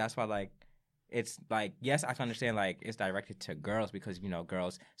 And that's why like it's like, yes, I can understand like it's directed to girls because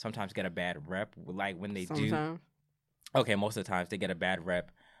girls sometimes get a bad rep like when they do. Sometimes. Okay, most of the times they get a bad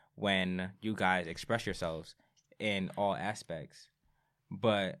rep when you guys express yourselves in all aspects.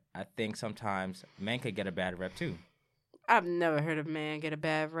 But I think sometimes men could get a bad rep too. I've never heard a man get a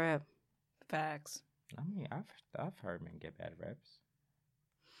bad rep. Facts. I mean, I've heard men get bad reps.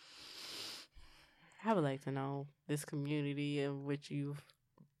 I would like to know this community in which you've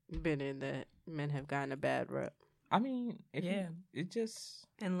been in that men have gotten a bad rep. I mean, Yeah. it just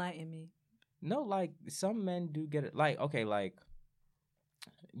Enlighten me. no, like some men do get it. Like okay, like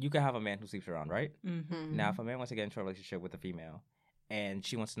you can have a man who sleeps around, right? Mm-hmm. Now, if a man wants to get into a relationship with a female, and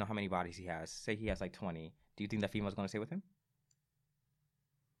she wants to know how many bodies he has, say he has like 20, do you think that female's going to stay with him?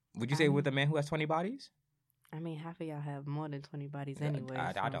 Would you say with a man who has 20 bodies? I mean, half of y'all have more than 20 bodies anyway.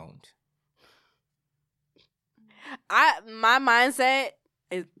 I so. don't. My mindset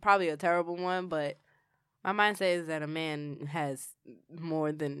is probably a terrible one, but my mindset is that a man has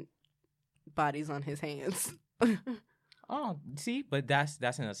more than bodies on his hands. Oh, see, but that's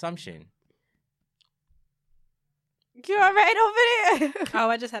an assumption. You all right over there? Oh,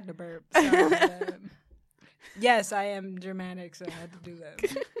 I just had to burp. Sorry about that. Yes, I am dramatic, so I had to do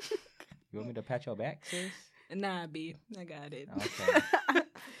that. You want me to pat your back, sis? Nah, B, I got it. Okay.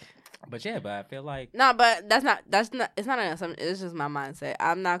 But yeah, but I feel like No, but that's not. It's not an assumption. It's just my mindset.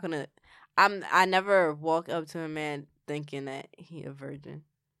 I'm not gonna. I never walk up to a man thinking that he a virgin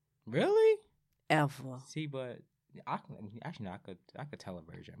really. ever. See, but I could tell a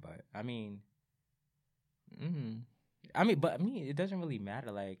virgin, but I mean, it doesn't really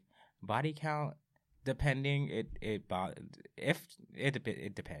matter. Like body count, depending it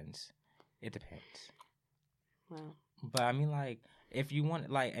depends. It depends. Well, But I mean, like, if you want,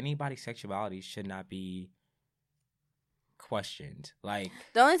 like, anybody's sexuality should not be questioned. Like,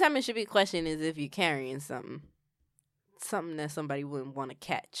 the only time it should be questioned is if you're carrying something that somebody wouldn't want to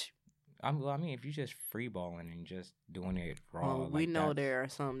catch. I mean, if you're just freeballing and just doing it raw, Oh, like we know that, there are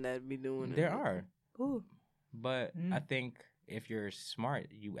some that be doing it. there are. Ooh. But I think if you're smart,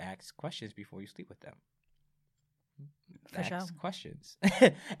 you ask questions before you sleep with them. For ask sure. questions.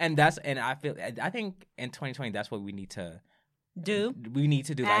 and I think in 2020 that's what we need to Do like we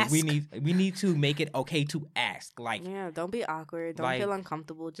Ask. need to make it okay to ask, like Yeah, don't be awkward. Don't Like, feel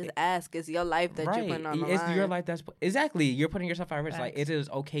uncomfortable. Just ask. It's your life that you're putting on the it's line. your life that's exactly, you're putting yourself at risk. Like, Facts. it is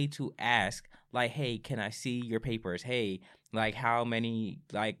okay to ask, like, hey, can I see your papers? Hey, like, how many,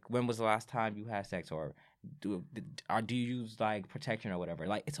 like, when was the last time you had sex? Or do you use like protection or whatever?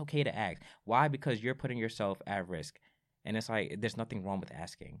 Like, it's okay to ask. Why? Because you're putting yourself at risk. And it's like, there's nothing wrong with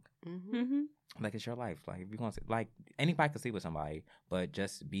asking. Mm-hmm. Mm-hmm. Like, it's your life. Like, if you're going to, like, anybody can sleep with somebody, but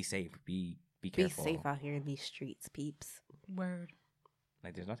just be safe. Be Be careful. safe out here in these streets, peeps. Word.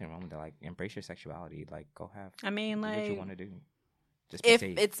 Like, there's nothing wrong with that. Like, embrace your sexuality. Like, go have I mean, do what you like, want to do. Just be If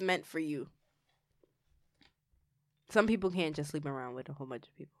safe. it's meant for you. Some people can't just sleep around with a whole bunch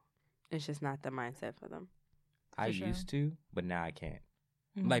of people. It's just not the mindset for them. I For sure. used to, but now I can't.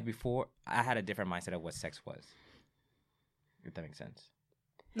 Mhm. Like, before, I had a different mindset of what sex was. If that makes sense.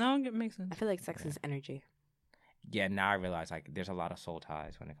 no, it makes sense. I feel like sex Yeah. is energy. Yeah, now I realize, like, there's a lot of soul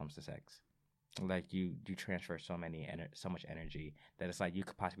ties when it comes to sex. Like, you transfer so much energy that it's like you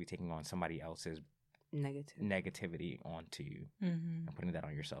could possibly be taking on somebody else's Negative. negativity onto you Mm-hmm. and putting that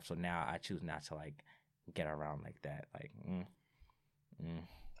on yourself. So now I choose not to, like, get around like that. Like,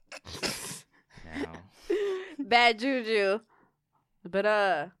 now. Bad juju.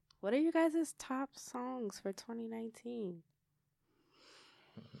 But what are you guys' top songs for 2019?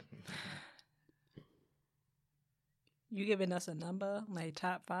 You giving us a number, like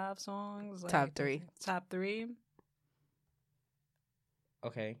top 5 songs? Like, Top 3. Top 3.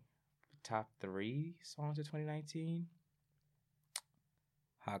 Okay. Top 3 songs of 2019.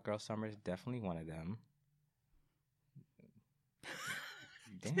 Hot Girl Summer is definitely one of them.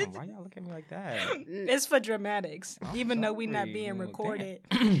 Damn, why y'all look at me like that? It's for dramatics, I'm even though we not sorry. being Damn. recorded.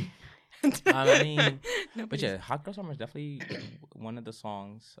 I mean, but Nobody's- yeah, Hot Girl Summer is definitely one of the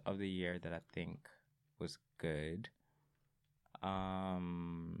songs of the year that I think was good.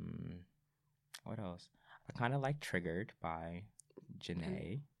 What else? I kind of like Triggered by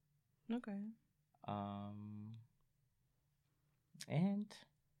Janae. Okay. And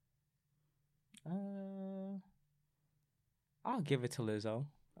I'll give it to Lizzo.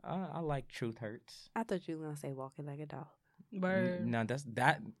 I like Truth Hurts. I thought you were gonna say "Walking Like a Dog." Word. No,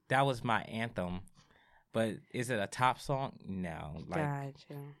 that was my anthem. But is it a top song? No. Like,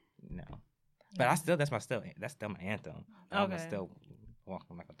 Gotcha. no. But that's still my anthem. I'm Okay. still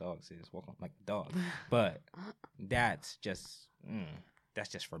walking like a dog, sis. Walking like a dog. But that's just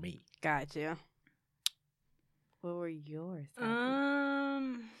for me. Gotcha. What were yours?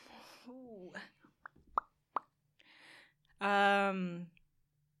 Ooh.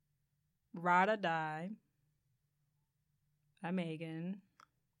 Ride or Die by Megan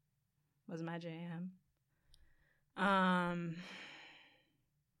was my jam.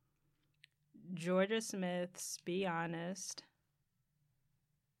 Georgia Smith's Be Honest.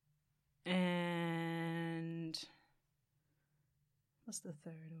 And what's the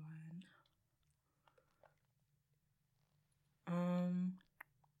third one?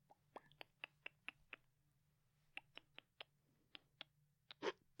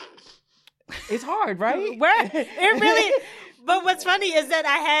 It's hard, right? Where it really, but what's funny is that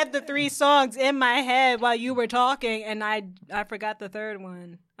I had the 3 songs in my head while you were talking, and I forgot the third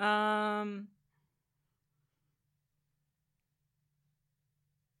one.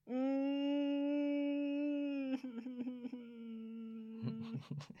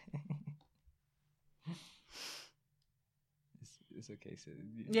 It's okay, sis.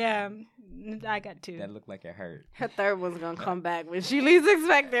 Yeah, I got 2. That looked like it hurt. Her third one's gonna come back when she least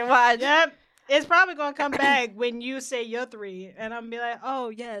expected. Watch. Yep. It's probably gonna come back when you say your 3, and I'm gonna be like, "Oh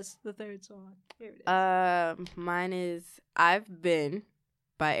yes, the third song." Here it is. Mine is "I've Been"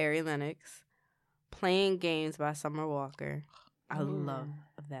 by Ari Lennox, "Playing Games" by Summer Walker. I Ooh. love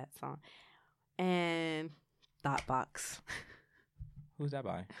that song. And "Thought Box." Who's that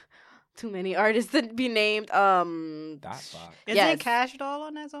by? Too many artists to be named. Dot Box. Isn't yes. Cash Doll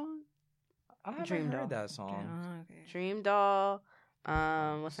on that song? I haven't Dream heard Doll. that song. Oh, okay. Dream Doll.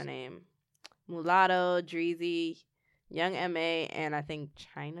 What's her name? Mulatto, Dreezy, Young M.A., and I think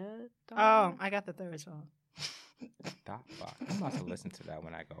China Doll. Oh, I got the third song. Dot Box. I'm about to listen to that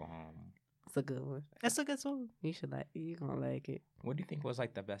when I go home. It's a good one. That's a good song. You should like. You gonna like it. What do you think was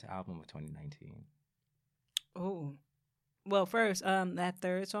like the best album of 2019? Oh, well, first, that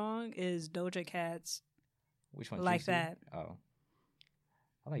third song is Doja Cat's. Which one? Like Juicy? that. Oh,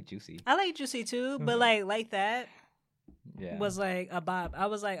 I like Juicy. I like Juicy too, but like that Yeah. was like a bop. I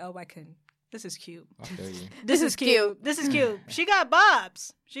was like, oh, I couldn't. This is cute. I feel you. This is cute. This is cute. She got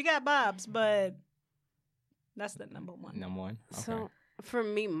bobs. But That's the number one. Number one. Okay. So for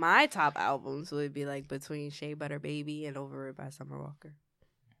me, my top albums would be like between Shea Butter Baby and Over It by Summer Walker.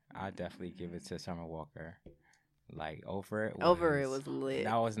 I'd definitely give it to Summer Walker. Like Over It. Over It was lit.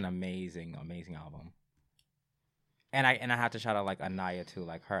 That was an amazing, amazing album. And I have to shout out like Anaya too.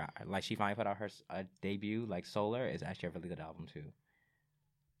 Like her, like she finally put out her debut. Like Solar is actually a really good album too.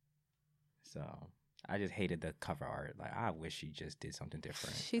 So I just hated the cover art. Like I wish she just did something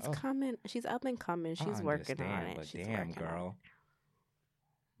different. She's coming. She's up and coming. I She's working on understand, it. But She's damn, working on girl,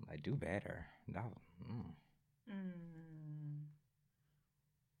 like do better.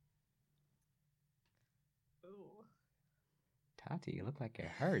 Tati, you look like it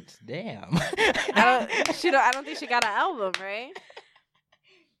hurts. Damn. I don't think she got an album, right?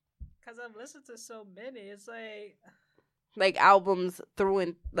 Because I've listened to so many. It's like albums through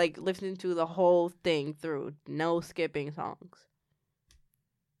and like listening to the whole thing through, no skipping songs.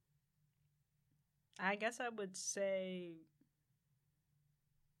 I guess I would say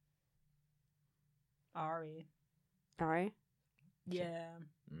Ari. All right. Yeah.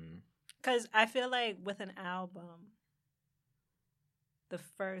 Because I feel like with an album, the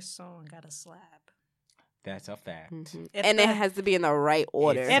first song got to slap. That's a fact. Mm-hmm. And it has to be in the right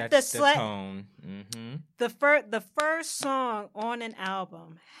order. If the tone. The first song on an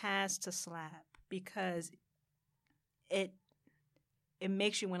album has to slap because it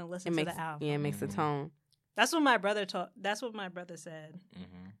makes you want to listen to the album. Yeah, it makes the tone. That's what my brother That's what my brother said.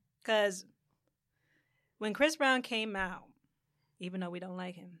 Because when Chris Brown came out, even though we don't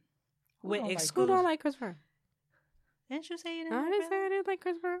like him, Who don't like Chris Brown? Didn't you say you didn't? I didn't say I didn't like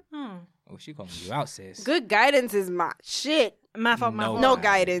Chris Brown. Oh, she calling you out, sis. Good Guidance is my shit. My fault. No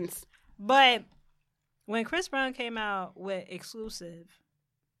Guidance. But when Chris Brown came out with Exclusive,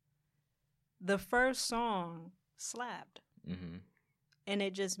 the first song slapped. And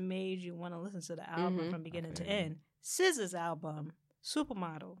it just made you want to listen to the album from beginning to end. SZA's album,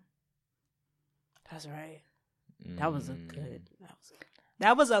 Supermodel. That's right. That was a good.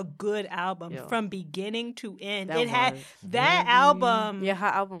 That was a good album from beginning to end. That album. Yeah, her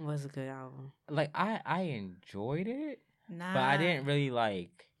album was a good album. Like I enjoyed it, but I didn't really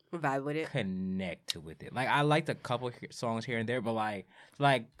like vibe with it, connect with it. Like I liked a couple songs here and there, but like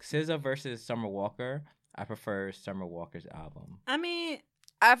SZA versus Summer Walker, I prefer Summer Walker's album. I mean,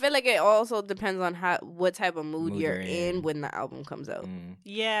 I feel like it also depends on what type of mood you're in when the album comes out.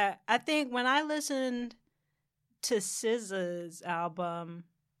 Yeah, I think when I listened to SZA's album,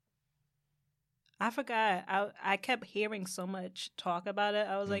 I forgot. I kept hearing so much talk about it.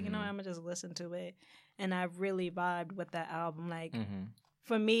 I was like, I'm gonna just listen to it, and I really vibed with that album. Like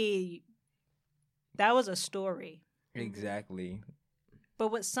for me, that was a story. Exactly. But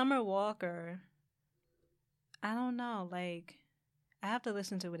with Summer Walker, I don't know. Like I have to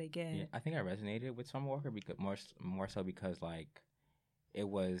listen to it again. Yeah, I think I resonated with Summer Walker because more so because like. It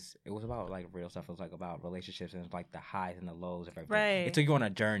was about like real stuff. It was like about relationships and like the highs and the lows of everything. Right. It took you on a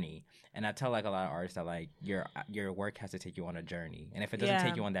journey, and I tell like a lot of artists that like your work has to take you on a journey, and if it doesn't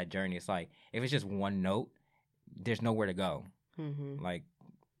take you on that journey, it's like if it's just one note, there's nowhere to go. Like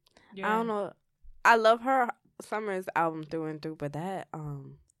I don't know. I love her Summer's album through and through, but that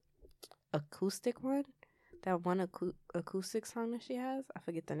acoustic one, that one acoustic song that she has, I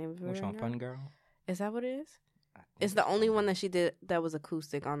forget the name of it. Which one, Fun Girl? Is that what it is? It's the only one that she did that was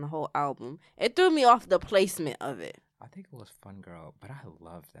acoustic on the whole album. It threw me off the placement of it. I think it was Fun Girl, but I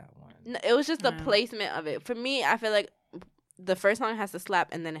love that one. No, it was just the placement of it. For me, I feel like the first song has to slap,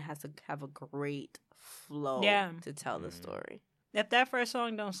 and then it has to have a great flow to tell the story. If that first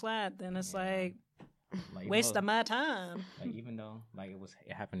song don't slap, then it's like waste of my time. Like even though like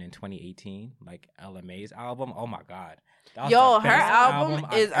it happened in 2018, like LMA's album. Oh my god, her album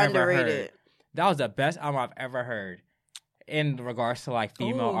is underrated. That was the best album I've ever heard in regards to like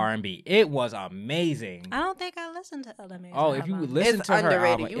female R&B. It was amazing. I don't think I listened to LMA's album. If you listen to her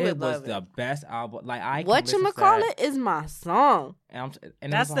album, it was the it. best album. Like Whatchamacallit is my song. And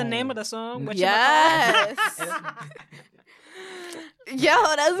that's the name of the song? Yes.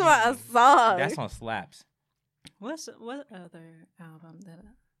 Yo, that's my song. That song slaps. What other album did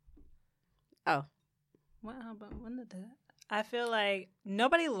what album? When did that? I feel like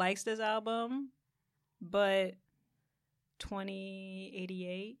nobody likes this album, but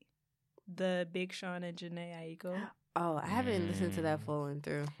 2088, the Big Sean and Jhené Aiko. Oh, I haven't listened to that full and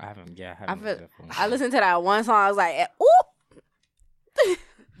through. I haven't I listened to that one song. I was like, ooh.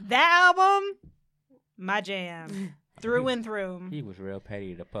 That album, my jam, through and through. He was real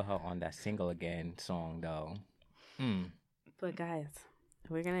petty to put her on that Single Again song, though. But guys,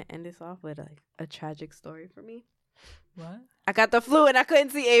 we're going to end this off with a tragic story for me. What? I got the flu and I couldn't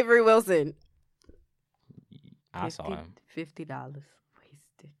see Avery Wilson. I saw him. $50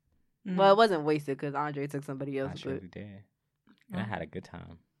 wasted. Mm. Well, it wasn't wasted because Andre took somebody else. I But surely did. And I had a good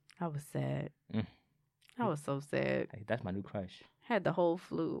time. I was sad. Mm. I was so sad. Hey, that's my new crush. Had the whole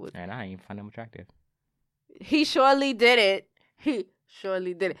flu. With... And I ain't even find him attractive. He surely did it. He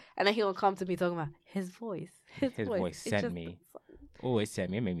surely did it. And then he gonna come to me talking about his voice. His voice It's sent just- me. Oh, it sent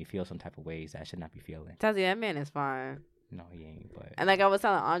me. It made me feel some type of ways that I should not be feeling. Tells you that man is fine. No, he ain't. But And like I was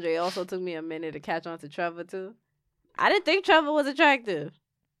telling Andre, it also took me a minute to catch on to Trevor too. I didn't think Trevor was attractive.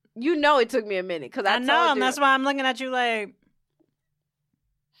 You know, it took me a minute because I told know, you. and that's why I'm looking at you like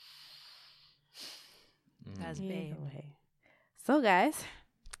that's Either bad. way. So guys,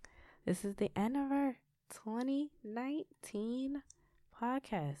 this is the end of our 2019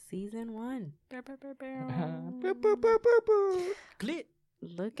 podcast, season 1. Glit.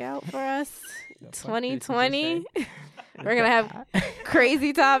 Look out for us, The fuck did you just 2020. say? We're gonna have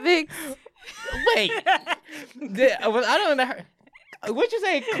crazy topics. Wait. I don't know. What you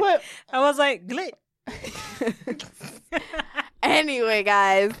say? Clip. I was like glit. Anyway,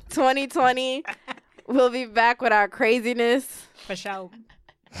 guys, 2020. We'll be back with our craziness, For sure.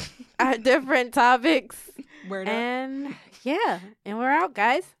 our different topics, Word up. and yeah, and we're out,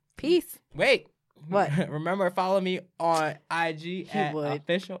 guys. Peace. Wait. What? Remember, follow me on IG at would.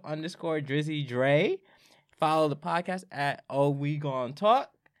 official_Drizzy Dre. Follow the podcast at Oh We Gon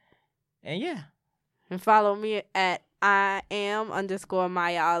Talk. And yeah. And follow me at I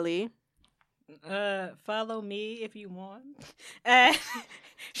am_Maya Ali. Follow me if you want.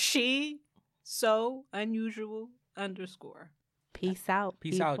 She so unusual _. Peace out.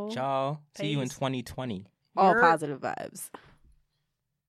 Peace people. out, y'all. See you in Peace. 2020. All Yer. positive vibes.